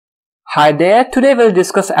Hi there, today we'll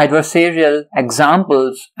discuss adversarial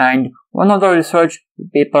examples and one of the research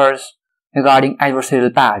papers regarding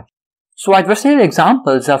adversarial patch. So adversarial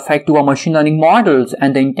examples affect our machine learning models,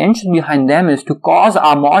 and the intention behind them is to cause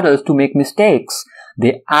our models to make mistakes.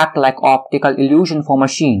 They act like optical illusion for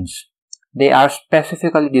machines. They are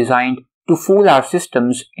specifically designed to fool our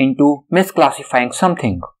systems into misclassifying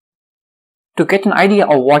something. To get an idea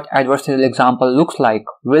of what adversarial example looks like,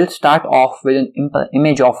 we'll start off with an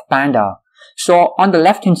image of panda. So on the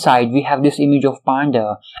left hand side, we have this image of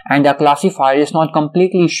panda, and the classifier is not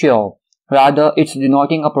completely sure. Rather, it's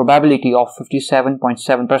denoting a probability of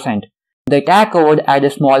 57.7%. The attacker would add a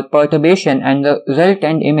small perturbation, and the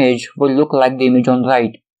resultant image will look like the image on the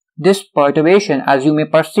right. This perturbation, as you may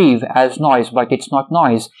perceive as noise, but it's not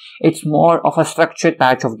noise. It's more of a structured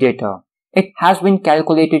patch of data. It has been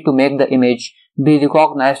calculated to make the image be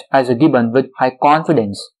recognized as a gibbon with high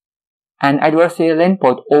confidence. An adversarial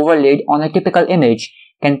input overlaid on a typical image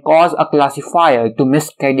can cause a classifier to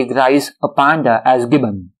miscategorize a panda as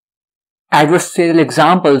gibbon. Adversarial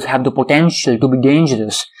examples have the potential to be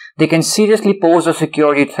dangerous. They can seriously pose a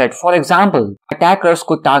security threat. For example, attackers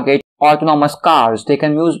could target autonomous cars. They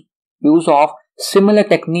can use of similar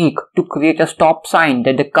technique to create a stop sign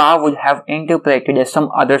that the car would have interpreted as some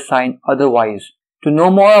other sign otherwise. To know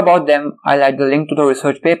more about them, I'll add the link to the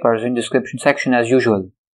research papers in the description section as usual.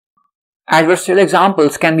 Adversarial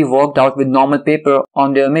examples can be worked out with normal paper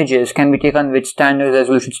on their images, can be taken with standard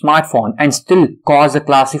resolution smartphone and still cause a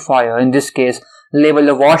classifier, in this case label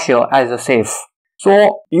a washer as a safe.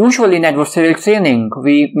 So usually in adversarial training,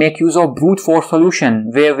 we make use of brute force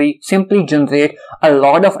solution where we simply generate a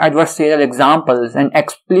lot of adversarial examples and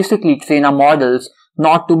explicitly train our models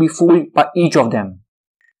not to be fooled by each of them.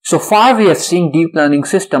 So far we have seen deep learning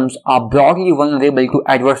systems are broadly vulnerable to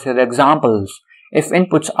adversarial examples. If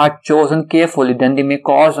inputs are chosen carefully, then they may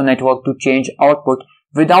cause a network to change output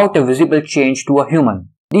without a visible change to a human.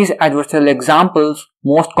 These adversarial examples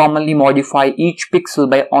most commonly modify each pixel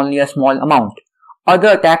by only a small amount. Other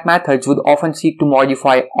attack methods would often seek to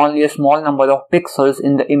modify only a small number of pixels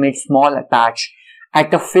in the image small patch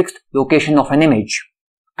at a fixed location of an image.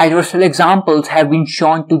 Adversarial examples have been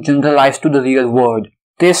shown to generalize to the real world.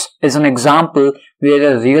 This is an example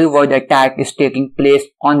where a real-world attack is taking place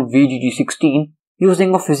on VGG16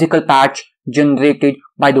 using a physical patch generated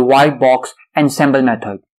by the white box ensemble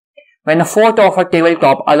method. When a photo of a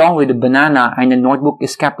tabletop along with a banana and a notebook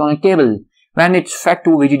is kept on a table, when it's fed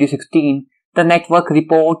to VGG16, the network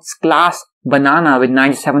reports class banana with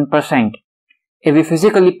 97%. If we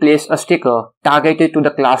physically place a sticker targeted to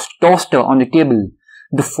the class toaster on the table,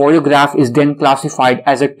 the photograph is then classified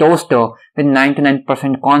as a toaster with 99%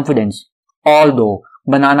 confidence, although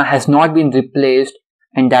banana has not been replaced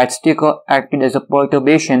and that sticker acted as a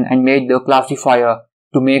perturbation and made the classifier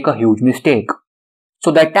to make a huge mistake.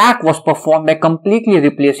 So the attack was performed by completely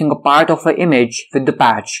replacing a part of an image with the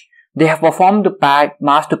patch. They have performed the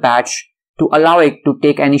master patch to allow it to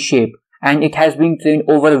take any shape, and it has been trained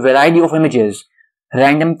over a variety of images.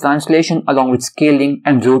 Random translation along with scaling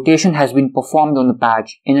and rotation has been performed on the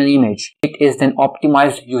patch in an image. It is then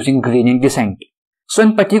optimized using gradient descent. So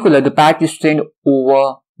in particular, the patch is trained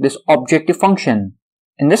over this objective function.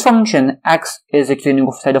 In this function, X is a training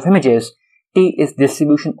of set of images, T is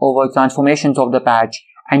distribution over transformations of the patch,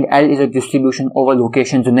 and L is a distribution over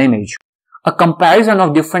locations in the image. A comparison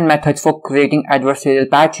of different methods for creating adversarial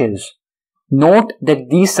patches. Note that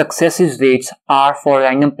these success rates are for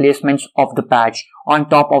random placements of the patch on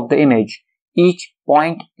top of the image. Each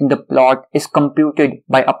point in the plot is computed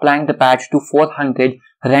by applying the patch to 400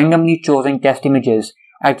 randomly chosen test images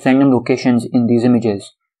at random locations in these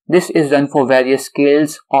images. This is done for various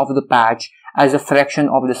scales of the patch as a fraction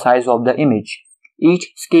of the size of the image.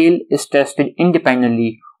 Each scale is tested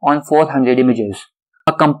independently on 400 images.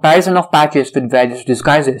 A comparison of patches with various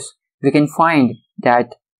disguises. We can find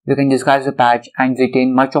that we can disguise the patch and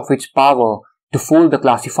retain much of its power to fool the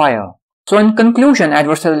classifier. So in conclusion,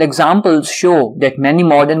 adversarial examples show that many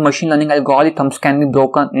modern machine learning algorithms can be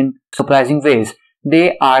broken in surprising ways.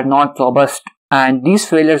 They are not robust, and these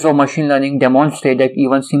failures of machine learning demonstrate that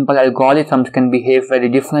even simple algorithms can behave very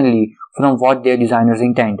differently from what their designers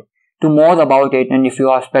intend. To more about it, and if you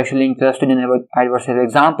are especially interested in adversarial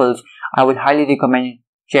examples, I would highly recommend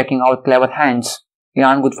checking out Clever Hands.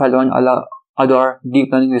 Ian Goodfellow and other deep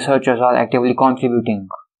learning researchers are actively contributing.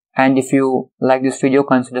 And if you like this video,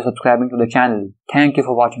 consider subscribing to the channel. Thank you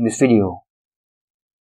for watching this video.